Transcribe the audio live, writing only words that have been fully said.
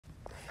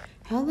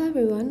Hello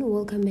everyone,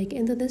 welcome back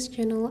into this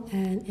channel,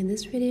 and in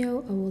this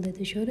video I will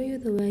to show you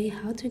the way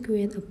how to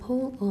create a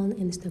poll on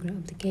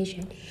Instagram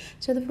application.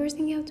 So the first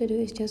thing you have to do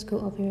is just go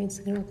open your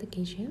Instagram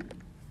application,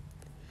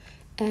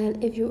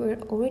 and if you are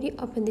already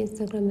open the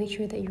Instagram, make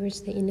sure that you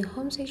stay in the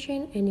home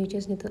section and you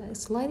just need to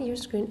slide your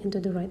screen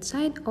into the right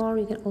side, or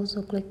you can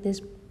also click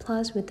this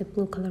plus with the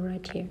blue color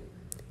right here.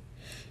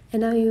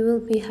 And now you will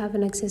be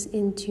having access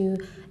into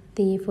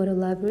the photo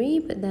library,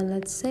 but then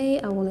let's say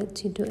I wanted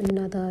to do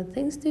another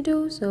things to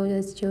do, so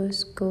let's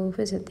just go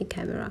visit the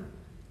camera.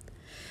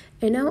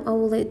 And now I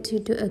will like to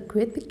do a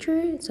grid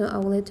picture, so I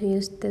will like to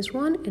use this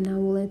one, and I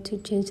will like to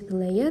change the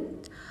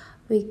layout.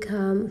 We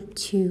come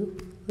to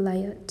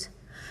layout,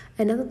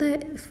 and after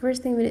that,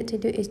 first thing we need to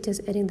do is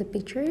just adding the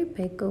picture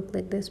by go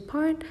click this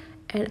part,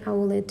 and I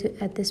will like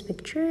to add this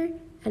picture,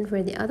 and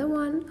for the other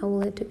one I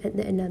will like to add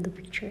another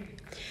picture.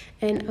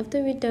 And after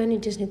we're done, you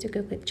just need to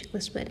go click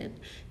checklist button.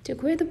 To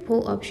create the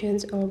poll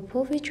options or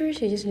poll features,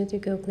 you just need to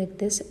go click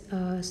this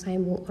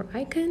symbol or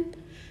icon,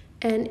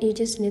 and you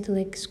just need to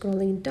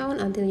scrolling down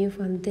until you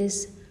find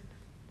this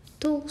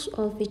tools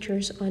or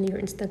features on your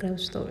Instagram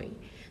story.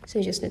 So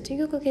you just need to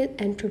go click it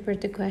and prepare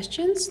the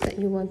questions that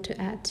you want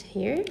to add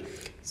here.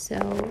 So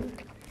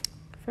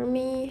for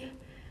me,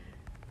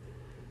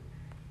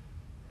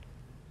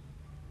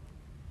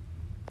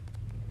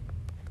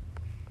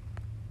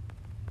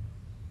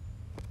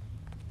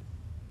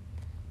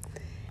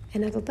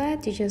 and after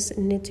that, you just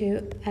need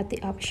to add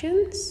the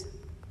options.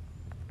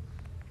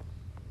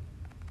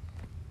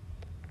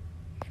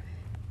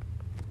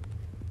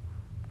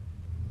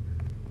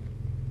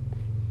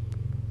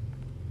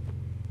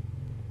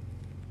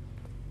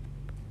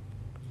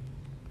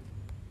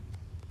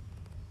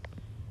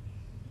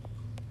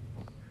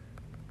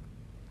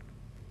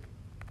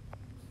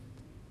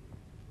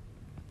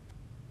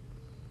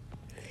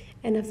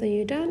 And after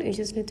you're done, you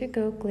just need to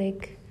go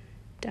click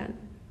done.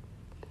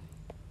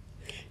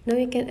 Now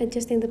you can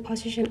adjusting the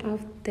position of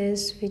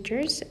these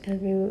features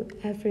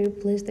every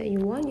place that you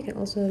want. You can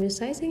also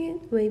resizing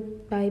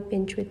it by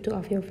pinch with two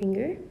of your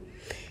finger.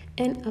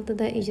 And after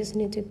that, you just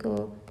need to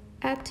go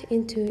add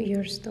into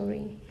your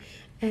story,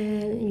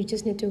 and you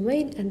just need to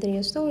wait until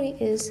your story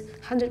is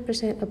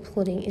 100%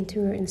 uploading into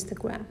your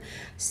Instagram.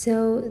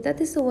 So that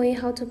is the way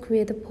how to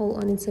create a poll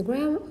on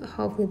Instagram.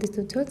 Hopefully this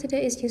tutorial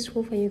today is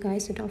useful for you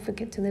guys, so don't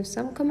forget to leave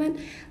some comment,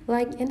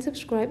 like and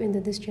subscribe into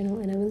this channel,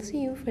 and I will see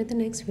you for the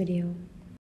next video.